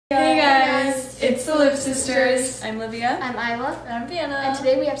It's the Liv sisters. I'm Livia. I'm Isla. And I'm Vienna. And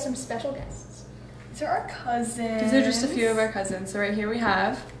today we have some special guests. These are our cousins. These are just a few of our cousins. So right here we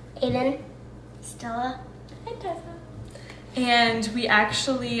have Aiden, Stella, and Tessa. And we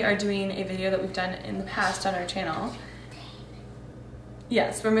actually are doing a video that we've done in the past on our channel.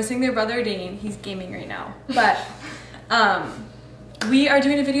 Yes, we're missing their brother Dayne. He's gaming right now. But we are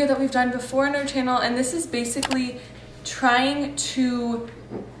doing a video that we've done before on our channel, and this is basically trying to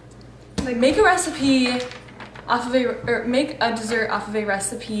make a recipe off of or make a dessert off of a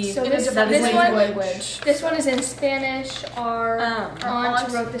recipe. So that is in language. This one is in Spanish. Our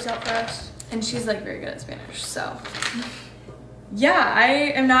aunt wrote this out for us. And she's like very good at Spanish, so. Yeah, I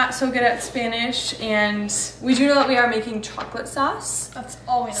am not so good at Spanish, and we do know that we are making chocolate sauce. That's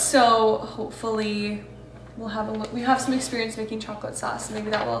all we know. So hopefully we'll have we have some experience making chocolate sauce, and maybe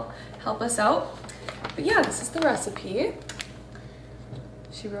that will help us out. But yeah, this is the recipe.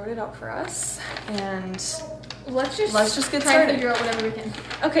 She wrote it out for us, and let's just get started. Figure out whatever we can.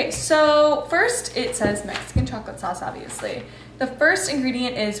 Okay, so first it says Mexican chocolate sauce, obviously. The first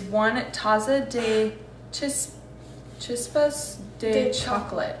ingredient is 1 taza de chispas de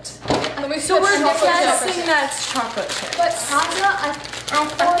chocolate. So we're guessing that's chocolate chips. But taza, I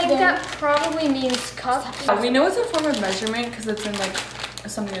think that probably means cup. We know it's a form of measurement because it's in like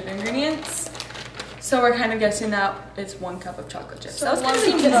some of the other ingredients. So we're kind of guessing that it's 1 cup of chocolate chips. So that was kind of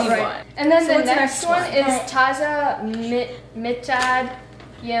an easy one. And then So the next one is taza mitad.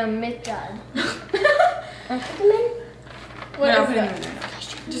 Yeah, mitad. What No, is put it that? in there.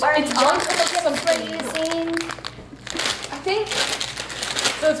 It's 1 cup of something. I think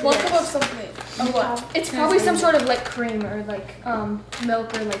So it's 1 cup of something. Of what? it's probably some sort of like cream or like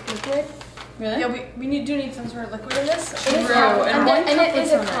milk or like liquid. Really? Yeah, we do need some sort of liquid in this. True. And it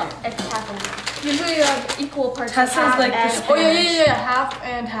is a what's on cup. It's half and half. Usually you have Equal parts. Tessa's half like and the Oh yeah, half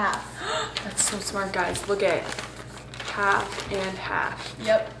and half. That's so smart, guys. Look at half and half.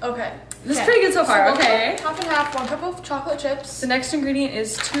 Yep. Okay. This is pretty good so far. So Okay. half and half. 1 cup of chocolate chips. The next ingredient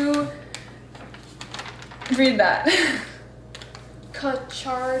is 2. Read that.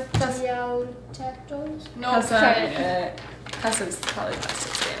 Cachardiatetos. No. Tessa's probably the best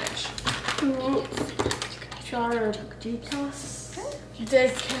at Spanish. De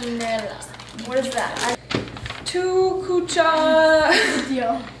canela. What is that? 2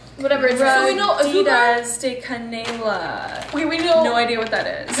 cucharadas Whatever it's So we know azúcar. de canela. We know. No idea what that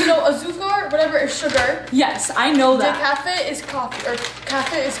is. You know, azúcar, whatever, is sugar. Yes, I know The that. cafe is coffee, or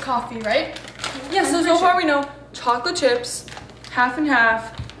cafe is coffee, right? Yeah, so far we know chocolate chips, half and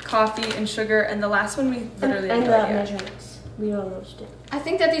half, coffee, and sugar, and the last one we literally have no idea. Measurements. We don't know. I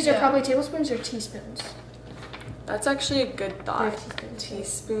think that these are probably tablespoons or teaspoons. That's actually a good thought. Teaspoons.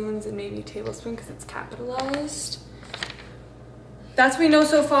 Teaspoons and maybe tablespoon because it's capitalized. That's what we know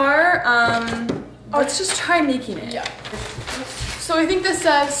so far. Let's just try making it. Yeah. So I think this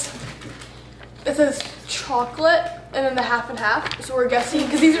says, it says chocolate and then the half and half. So we're guessing,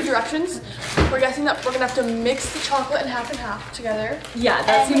 because these are directions, we're guessing that we're gonna have to mix the chocolate and half together. Yeah,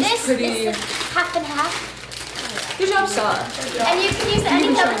 that seems this pretty. is half and half. Good job, Stella. And you can use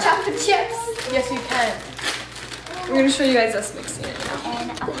any type of chocolate chips. Yes, you can. We're gonna show you guys us mixing it now.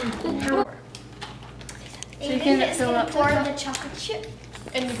 So you can fill up pour the chocolate chip.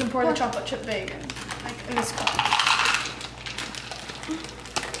 And you can pour the chocolate chip big, like in this cup.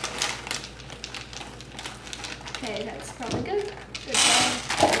 Okay, that's probably good.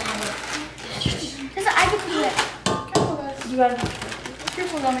 I can do it. Careful, guys. You gotta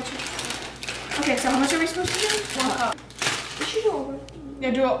Careful, don't make sure. Okay, so how much are we supposed to do? 1 cup. You should do over.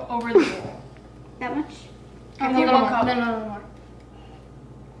 Yeah, do it over the bowl. That much? I think 1 cup. No, more.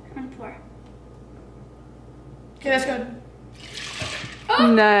 And pour. Okay, that's good.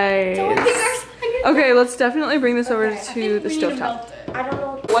 Nice. Okay, let's definitely bring this over to the stovetop. I don't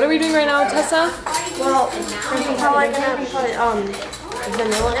know. What are we doing right now, Tessa? Well, how I'm gonna put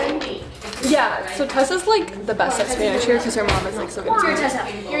vanilla in. Yeah, so Tessa's like the best at Spanish here because her mom is like so good at Here, Spanish.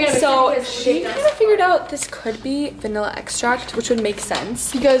 Tessa. You're gonna So she kind of figured out this could be vanilla extract, which would make sense.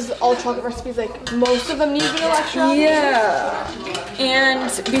 Because all chocolate recipes, like, most of them need vanilla extract. Yeah.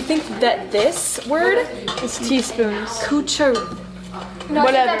 And we think that this word It's teaspoons.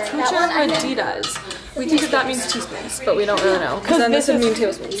 whatever. Cucharaditas. We think that means teaspoons, but we don't really know. Because then this would mean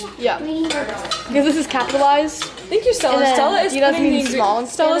tablespoons. Yeah. Because this is capitalized. Thank you, Stella. And then Stella is Ditas putting means the small in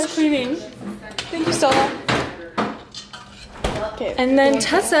Stella's Spanish. cleaning. Thank you, Stella. Okay. And then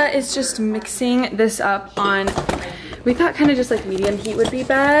Tessa is just mixing this up on, we thought kind of just like medium heat would be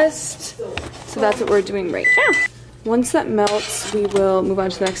best. So that's what we're doing right now. Once that melts, we will move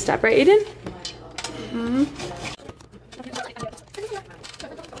on to the next step. Right, Aiden? Mm-hmm.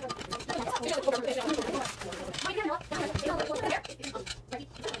 You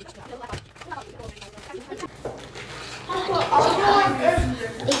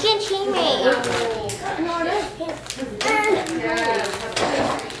can't cheat me.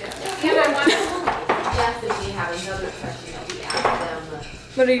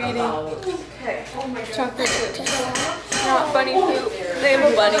 What are you eating? Chocolate chip. Not bunny poop. They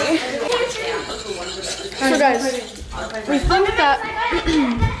have a bunny. So guys, we think that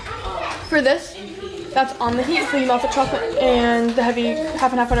for this, that's on the heat, so you melt the chocolate and the heavy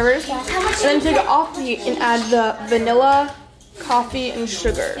half and half, whatever it is. And then you take it off the heat and add the vanilla, coffee, and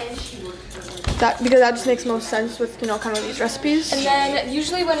sugar. Because that just makes most sense with, you know, kind of these recipes. And then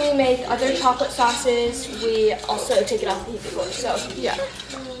usually when we make other chocolate sauces, we also take it off the heat before. So Yeah.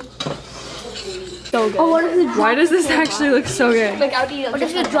 So good. Oh, what if you Why does this actually look so good? like I would eat What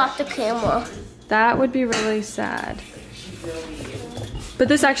if you drop the camera? That would be really sad. But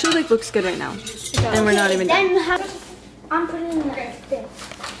this actually like looks good right now. And we're not even done. Then I'm putting in the thing.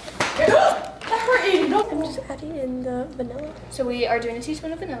 I'm just adding in the vanilla. So we are doing a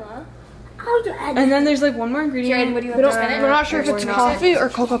teaspoon of vanilla. I'll just add And then there's like one more ingredient. Karen, what do you We want don't, to spin we're it? not sure if it's coffee or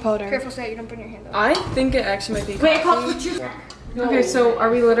cocoa powder. Careful so that you don't burn your hand though. I think it actually might be coffee. Okay, so are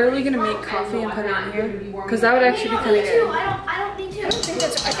we literally gonna make coffee and put it in here? Because that would actually be kind of good. I don't need to. I think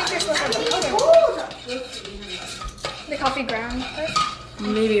they're supposed to have the coffee ground part.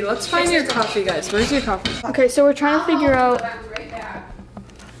 Maybe. Let's find your coffee, guys. Where's your coffee? Okay, so we're trying to figure out.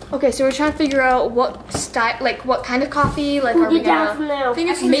 Okay, so we're trying to figure out what style, like what kind of coffee, like are we Get down gonna from there. I think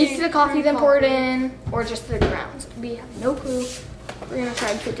it's Make the coffee then pour it in, or just the grounds. We have no clue. We're gonna try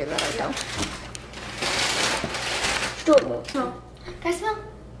and figure that out though. Can I smell?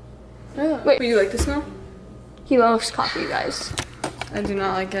 Wait, do you like the smell? He loves coffee, guys. I do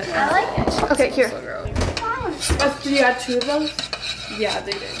not like it. I like it. Okay, here. So gross. Did you add 2 of those? Yeah,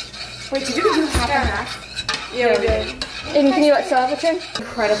 they did. Wait, did you do half and half? Yeah, we did. And can you let still have a trim?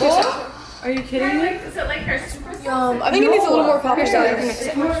 Incredible. Are you kidding me? I think it needs a little more coffee. So I can mix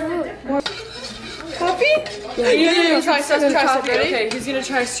it. Coffee? Yeah. Try some. Ready? Okay, he's gonna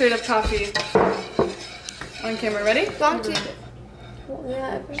try straight up coffee. On camera, ready?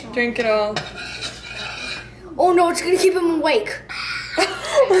 Drink it all. Oh no, it's gonna keep him awake.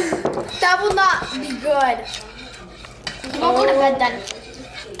 That will not be good. He won't go to bed then.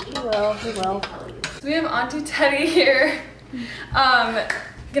 He will. So we have Auntie Teddy here.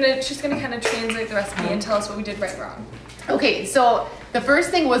 She's gonna kind of translate the recipe and tell us what we did right and wrong. Okay, so the first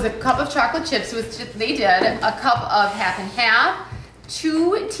thing was a cup of chocolate chips, which they did, a cup of half and half,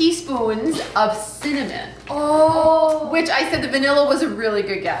 2 teaspoons of cinnamon. Oh. Which I said the vanilla was a really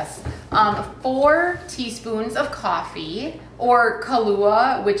good guess. 4 teaspoons of coffee, or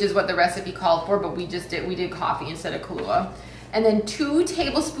Kahlua, which is what the recipe called for, but we did coffee instead of Kahlua. And then 2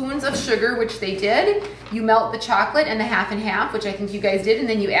 tablespoons of sugar, which they did. You melt the chocolate and the half and half, which I think you guys did, and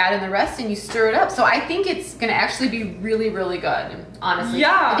then you add in the rest and you stir it up. So I think it's gonna actually be really, really good, honestly.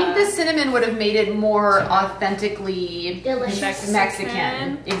 Yeah. I think the cinnamon would have made it more authentically Delicious.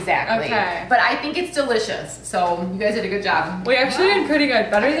 Mexican. Exactly. Okay. But I think it's delicious. So you guys did a good job. We actually did pretty good.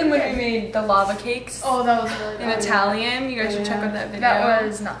 Better than when we made the lava cakes Oh, that was really in good. Italian. You guys should check out that video. That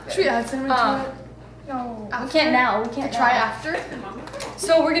was not good. Should we add cinnamon to it? No. We can't now. We can't Try now. after?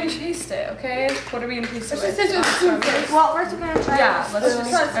 So we're gonna taste it, okay? What are we gonna taste it with? Let's just do it first. Well, first we're gonna try Yeah, this. let's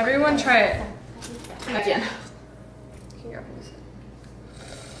just everyone try it. Again.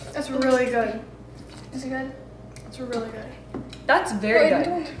 That's really good. Is it good? It's really good. That's very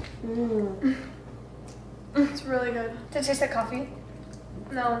good. It's really good. Does it taste like coffee?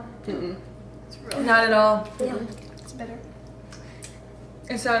 No. Not at all. It's bitter.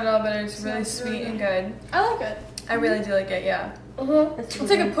 It's not at all bitter. It's really sweet and good. I like it. I really do like it. Yeah. It's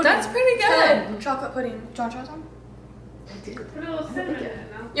like a pudding. That's pretty good. Chocolate pudding. Do you want to try some? Put a little cinnamon in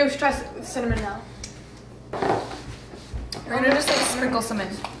it, no? Yeah, we should try with cinnamon now. We're gonna just like sprinkle some in.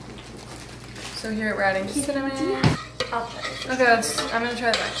 So here we're adding cinnamon. Okay, I'm gonna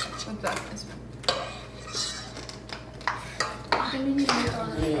try that with that.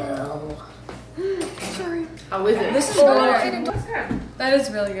 Sorry. How is it? This is really good. That is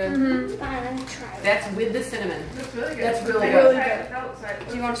really good. That's with the cinnamon. That's really good. That's really Really good. good.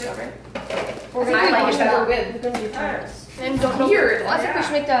 Do you want to strawberry? I like it better with. And don't Weird. Well, I think we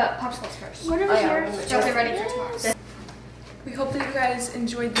should make the popsicles first. What are yours? So they're ready for tomorrow. We hope that you guys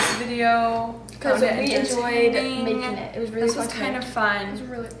enjoyed this video. Because Found it we enjoyed entertaining. making it. It was really This fun. was kind of fun.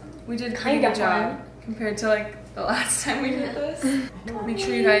 really We did a pretty good job compared to like the last time we did this. Make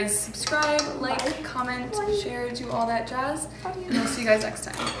sure you guys subscribe, like, comment, share, do all that jazz. And we'll see you guys next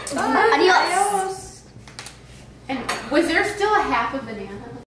time. Adios. And was there still a half a banana?